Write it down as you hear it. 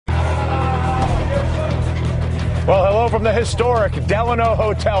Hello from the historic Delano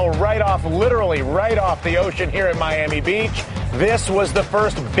Hotel, literally right off the ocean here in Miami Beach. This was the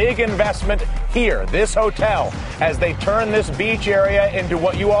first big investment here, this hotel, as they turned this beach area into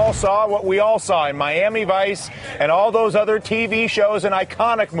what we all saw in Miami Vice and all those other TV shows and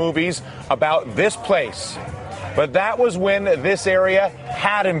iconic movies about this place. But that was when this area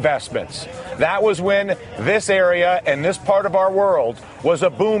had investments. That was when this area and this part of our world was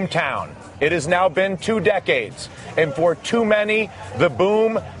a boom town. It has now been 2 decades, and for too many, the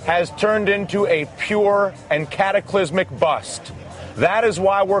boom has turned into a pure and cataclysmic bust. That is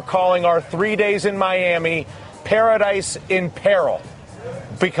why we're calling our 3 days in Miami Paradise in Peril.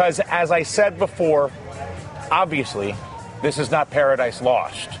 Because, as I said before, obviously, this is not paradise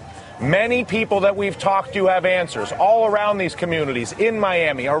lost. Many people that we've talked to have answers all around these communities, in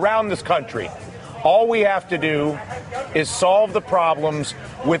Miami, around this country. All we have to do is solve the problems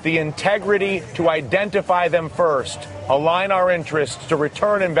with the integrity to identify them first, align our interests to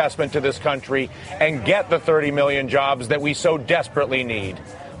return investment to this country, and get the 30 million jobs that we so desperately need.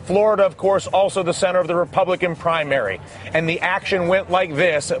 Florida, of course, also the center of the Republican primary. And the action went like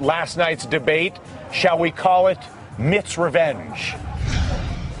this at last night's debate. Shall we call it Mitt's revenge?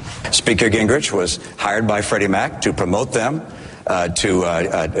 Speaker Gingrich was hired by Freddie Mac to promote them,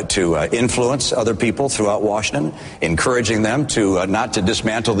 to influence other people throughout Washington, encouraging them to not to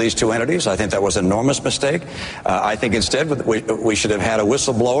dismantle these two entities. I think that was an enormous mistake. I think instead we should have had a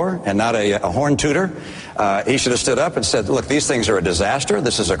whistleblower and not a horn tooter. He should have stood up and said, look, these things are a disaster.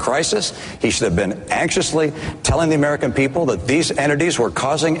 This is a crisis. He should have been anxiously telling the American people that these entities were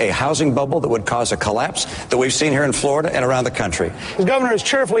causing a housing bubble that would cause a collapse that we've seen here in Florida and around the country. The governor has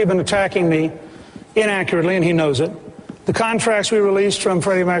cheerfully been attacking me inaccurately, and he knows it. The contracts we released from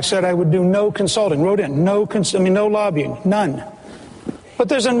Freddie Mac said I would do no consulting, wrote in, no lobbying, none. But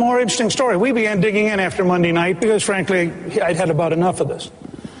there's a more interesting story. We began digging in after Monday night because, frankly, I'd had about enough of this.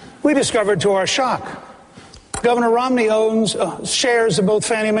 We discovered to our shock, Governor Romney owns shares of both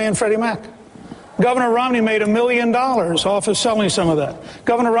Fannie Mae and Freddie Mac. Governor Romney made $1 million off of selling some of that.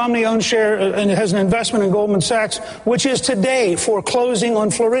 Governor Romney owns share and has an investment in Goldman Sachs, which is today foreclosing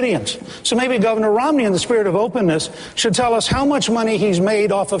on Floridians. So maybe Governor Romney, in the spirit of openness, should tell us how much money he's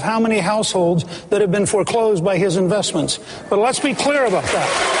made off of how many households that have been foreclosed by his investments. But let's be clear about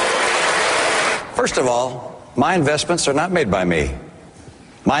that. First of all, my investments are not made by me.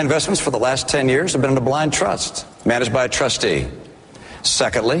 My investments for the last 10 years have been in a blind trust, managed by a trustee.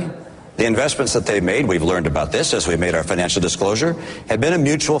 Secondly, the investments that they made, we've learned about this as we made our financial disclosure, have been in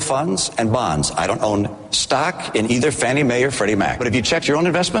mutual funds and bonds. I don't own stock in either Fannie Mae or Freddie Mac. But have you checked your own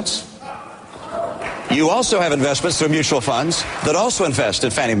investments? You also have investments through mutual funds that also invest in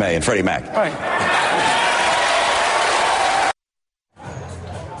Fannie Mae and Freddie Mac. All right.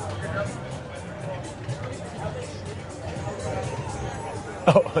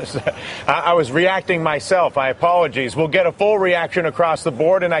 I was reacting myself. My apologies. We'll get a full reaction across the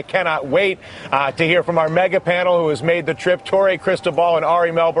board, and I cannot wait to hear from our mega panel who has made the trip, Torrey Cristobal and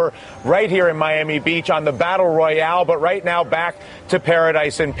Ari Melber, right here in Miami Beach on the Battle Royale. But right now, back to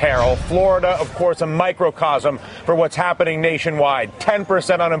Paradise in Peril. Florida, of course, a microcosm for what's happening nationwide.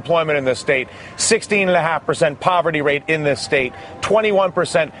 10% unemployment in this state, 16.5% poverty rate in this state,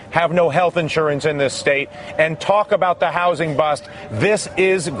 21% have no health insurance in this state. And talk about the housing bust. This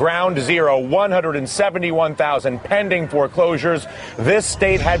is ground zero. 171,000 pending foreclosures. This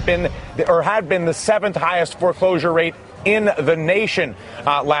state had been the seventh highest foreclosure rate in the nation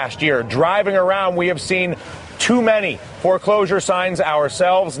last year. Driving around, we have seen too many foreclosure signs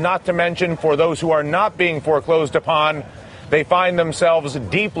ourselves, not to mention for those who are not being foreclosed upon, they find themselves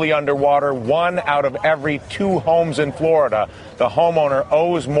deeply underwater. 1 out of every 2 homes in Florida, the homeowner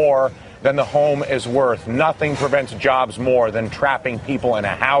owes more than the home is worth. Nothing prevents jobs more than trapping people in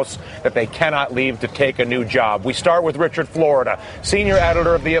a house that they cannot leave to take a new job. We start with Richard Florida, senior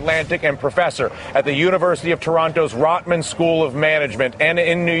editor of The Atlantic and professor at the University of Toronto's Rotman School of Management. And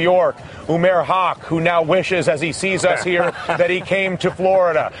in New York, Umair Haq, who now wishes, as he sees us here, that he came to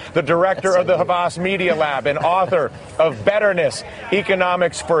Florida. The director of the Havas Media Lab and author of Betterness,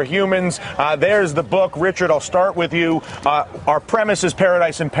 Economics for Humans. There's the book. Richard, I'll start with you. Our premise is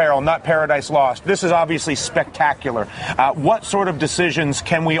Paradise in Peril, not Paradise Lost. This is obviously spectacular. What sort of decisions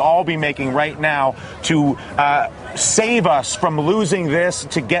can we all be making right now to save us from losing this,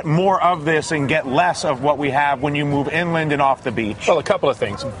 to get more of this and get less of what we have when you move inland and off the beach? Well, a couple of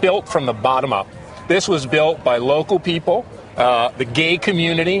things. Built from the bottom up. This was built by local people, the gay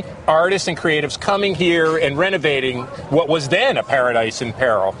community, artists and creatives coming here and renovating what was then a paradise in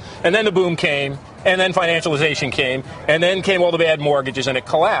peril. And then the boom came, and then financialization came, and then came all the bad mortgages, and it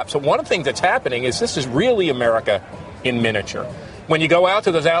collapsed. So one of the things that's happening is this is really America in miniature. When you go out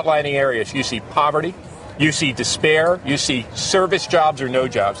to those outlying areas, you see poverty, you see despair, you see service jobs or no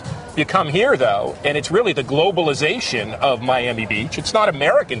jobs. You come here, though, and it's really the globalization of Miami Beach. It's not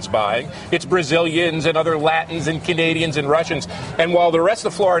Americans buying. It's Brazilians and other Latins and Canadians and Russians. And while the rest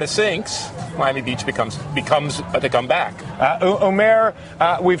of Florida sinks, Miami Beach becomes to come back. Umair,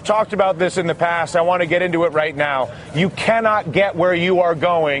 we've talked about this in the past. I want to get into it right now. You cannot get where you are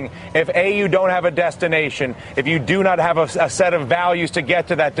going if, A, you don't have a destination, if you do not have a set of values to get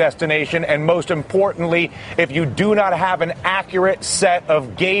to that destination, and most importantly, if you do not have an accurate set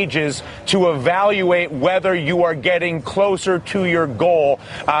of gauges to evaluate whether you are getting closer to your goal.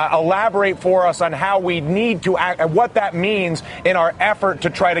 Elaborate for us on how we need to act and what that means in our effort to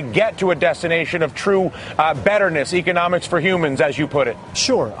try to get to a destination of true betterness, economics for humans, as you put it.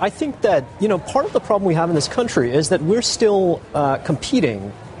 Sure. I think that, part of the problem we have in this country is that we're still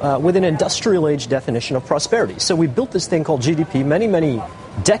competing with an industrial age definition of prosperity. So we built this thing called GDP many, many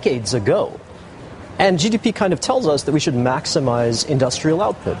decades ago. And GDP kind of tells us that we should maximize industrial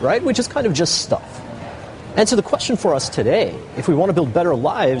output, right? Which is kind of just stuff. And so the question for us today, if we want to build better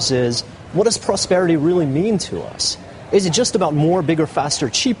lives, is what does prosperity really mean to us? Is it just about more, bigger, faster,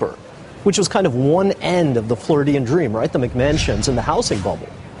 cheaper, which was kind of one end of the Floridian dream, right? The McMansions and the housing bubble.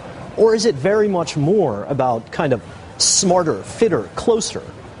 Or is it very much more about kind of smarter, fitter, closer,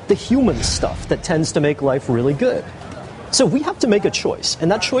 the human stuff that tends to make life really good? So we have to make a choice, and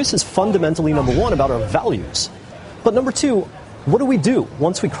that choice is fundamentally, number one, about our values. But number two, what do we do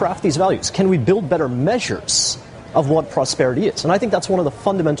once we craft these values? Can we build better measures of what prosperity is? And I think that's one of the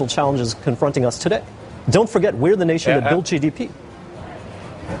fundamental challenges confronting us today. Don't forget, we're the nation that built GDP.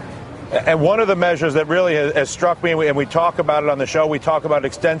 And one of the measures that really has struck me, and we talk about it on the show, we talk about it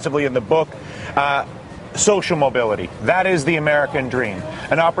extensively in the book, social mobility. That is the American dream.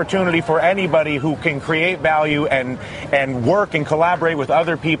 An opportunity for anybody who can create value and work and collaborate with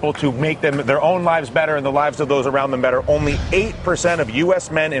other people to make their own lives better and the lives of those around them better. Only 8% of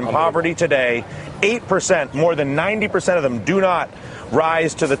U.S. men in poverty today, 8%, more than 90% of them do not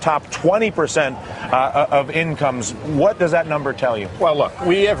rise to the top 20% of incomes. What does that number tell you? Well, look,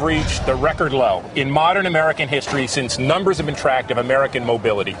 we have reached the record low in modern American history since numbers have been tracked of American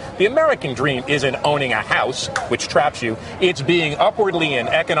mobility. The American dream isn't owning a house, which traps you. It's being upwardly and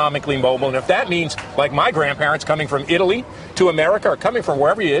economically mobile. And if that means, like my grandparents coming from Italy to America or coming from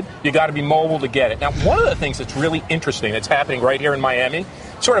wherever you got to be mobile to get it. Now, one of the things that's really interesting that's happening right here in Miami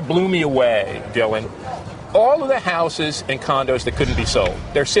sort of blew me away, Dylan. All of the houses and condos that couldn't be sold,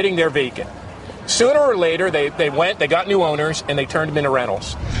 they're sitting there vacant. Sooner or later, they got new owners, and they turned them into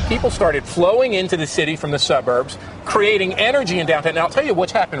rentals. People started flowing into the city from the suburbs, creating energy in downtown. Now, I'll tell you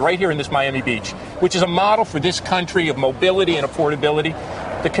what's happened right here in this Miami Beach, which is a model for this country of mobility and affordability.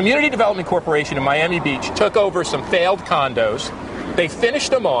 The Community Development Corporation in Miami Beach took over some failed condos. They finished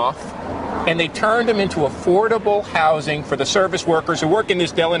them off, and they turned them into affordable housing for the service workers who work in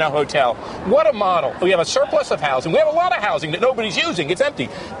this Delano Hotel. What a model. We have a surplus of housing. We have a lot of housing that nobody's using. It's empty.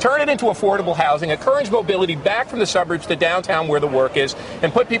 Turn it into affordable housing, encourage mobility back from the suburbs to downtown where the work is,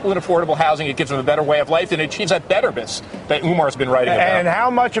 and put people in affordable housing. It gives them a better way of life, and it achieves that betterness that Umar's been writing about. And how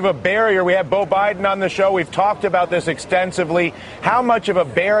much of a barrier, we have Beau Biden on the show, we've talked about this extensively, how much of a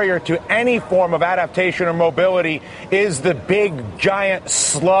barrier to any form of adaptation or mobility is the big, giant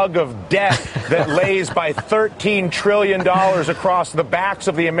slug of debt that lays by $13 trillion across the backs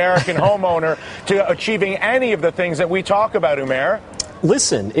of the American homeowner to achieving any of the things that we talk about, Umair?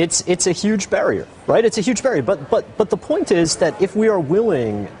 Listen, it's a huge barrier, right? It's a huge barrier. But the point is that if we are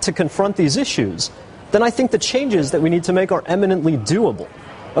willing to confront these issues, then I think the changes that we need to make are eminently doable.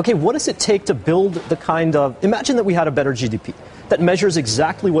 Okay, what does it take to build the kind of, imagine that we had a better GDP that measures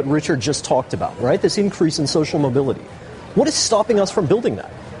exactly what Richard just talked about, right? This increase in social mobility. What is stopping us from building that?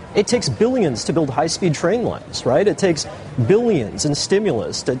 It takes billions to build high-speed train lines, right? It takes billions in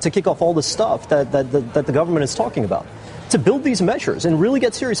stimulus to kick off all the stuff that the government is talking about. To build these measures and really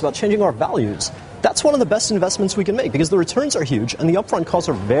get serious about changing our values, that's one of the best investments we can make because the returns are huge and the upfront costs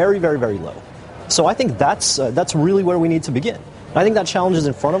are very, very, very low. So I think that's really where we need to begin. I think that challenge is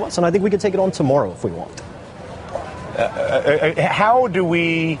in front of us, and I think we can take it on tomorrow if we want. How do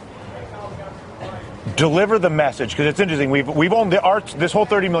we deliver the message? Because it's interesting. We've only this whole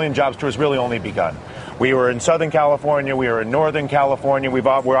 30 million jobs tour has really only begun. We were in Southern California. We were in Northern California.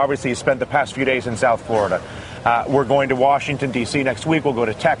 We're obviously spent the past few days in South Florida. We're going to Washington, D.C. next week. We'll go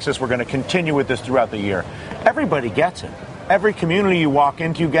to Texas. We're going to continue with this throughout the year. Everybody gets it. Every community you walk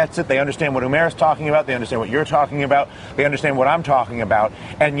into gets it. They understand what Umair's talking about. They understand what you're talking about. They understand what I'm talking about.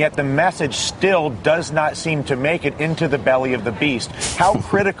 And yet the message still does not seem to make it into the belly of the beast. How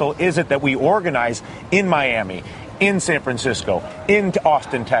critical is it that we organize in Miami, in San Francisco, in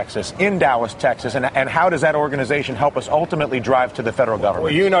Austin, Texas, in Dallas, Texas, and how does that organization help us ultimately drive to the federal government?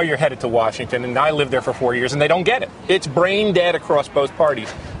 Well, you know you're headed to Washington, and I lived there for 4 years, and they don't get it. It's brain dead across both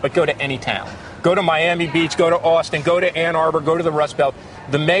parties. But go to any town. Go to Miami Beach, go to Austin, go to Ann Arbor, go to the Rust Belt,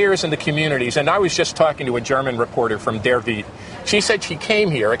 the mayors and the communities. And I was just talking to a German reporter from Der Wied. She said she came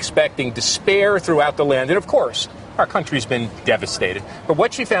here expecting despair throughout the land. And of course, our country's been devastated. But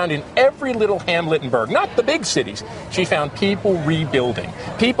what she found in every little hamlet and burg, not the big cities, she found people rebuilding,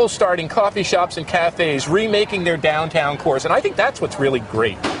 people starting coffee shops and cafes, remaking their downtown cores. And I think that's what's really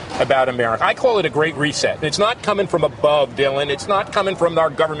great about America. I call it a great reset. It's not coming from above, Dylan. It's not coming from our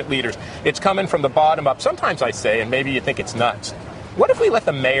government leaders. It's coming from the bottom up. Sometimes I say, and maybe you think it's nuts, what if we let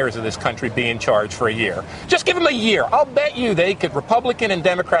the mayors of this country be in charge for a year? Just give them a year. I'll bet you they could, Republican and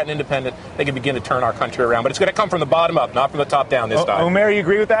Democrat and Independent, they could begin to turn our country around. But it's going to come from the bottom up, not from the top down this time. Omer, you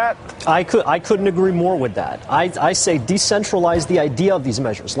agree with that? I couldn't agree more with that. I say decentralize the idea of these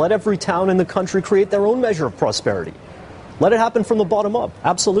measures. Let every town in the country create their own measure of prosperity. Let it happen from the bottom up.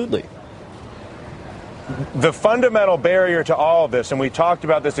 Absolutely. The fundamental barrier to all of this, and we talked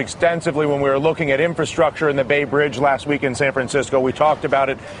about this extensively when we were looking at infrastructure in the Bay Bridge last week in San Francisco. We talked about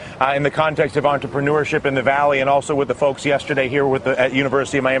it in the context of entrepreneurship in the Valley and also with the folks yesterday here at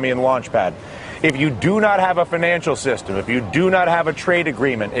University of Miami and Launchpad. If you do not have a financial system, if you do not have a trade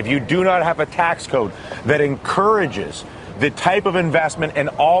agreement, if you do not have a tax code that encourages the type of investment and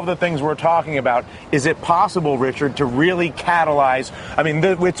all the things we're talking about, is it possible, Richard, to really catalyze? I mean,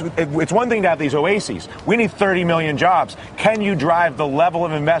 it's one thing to have these oases. We need 30 million jobs. Can you drive the level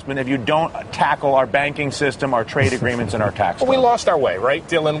of investment if you don't tackle our banking system, our trade agreements, and our tax code? Well, we lost our way, right,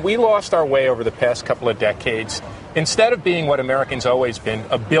 Dylan? We lost our way over the past couple of decades. Instead of being what Americans always been,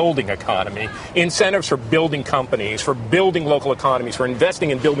 a building economy, incentives for building companies, for building local economies, for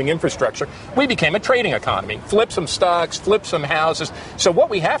investing in building infrastructure, we became a trading economy. Flip some stocks, flip some houses. So what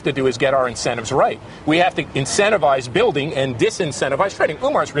we have to do is get our incentives right. We have to incentivize building and disincentivize trading.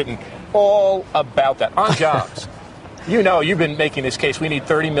 Umar's written all about that on jobs. You know, you've been making this case. We need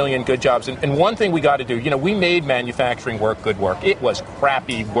 30 million good jobs. And one thing we got to do, you know, we made manufacturing work good work. It was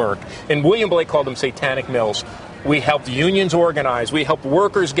crappy work. And William Blake called them satanic mills. We helped unions organize. We helped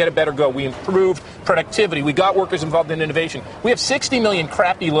workers get a better go. We improved productivity. We got workers involved in innovation. We have 60 million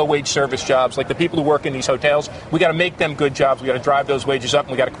crappy low-wage service jobs, like the people who work in these hotels. We got to make them good jobs. We got to drive those wages up,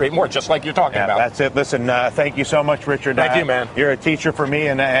 and we got to create more, just like you're talking about. That's it. Listen, thank you so much, Richard. Thank you, man. You're a teacher for me,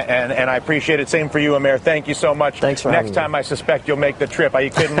 and I appreciate it. Same for you, Amir. Thank you so much. Thanks for having me. Next time, I suspect you'll make the trip. You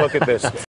couldn't look at this.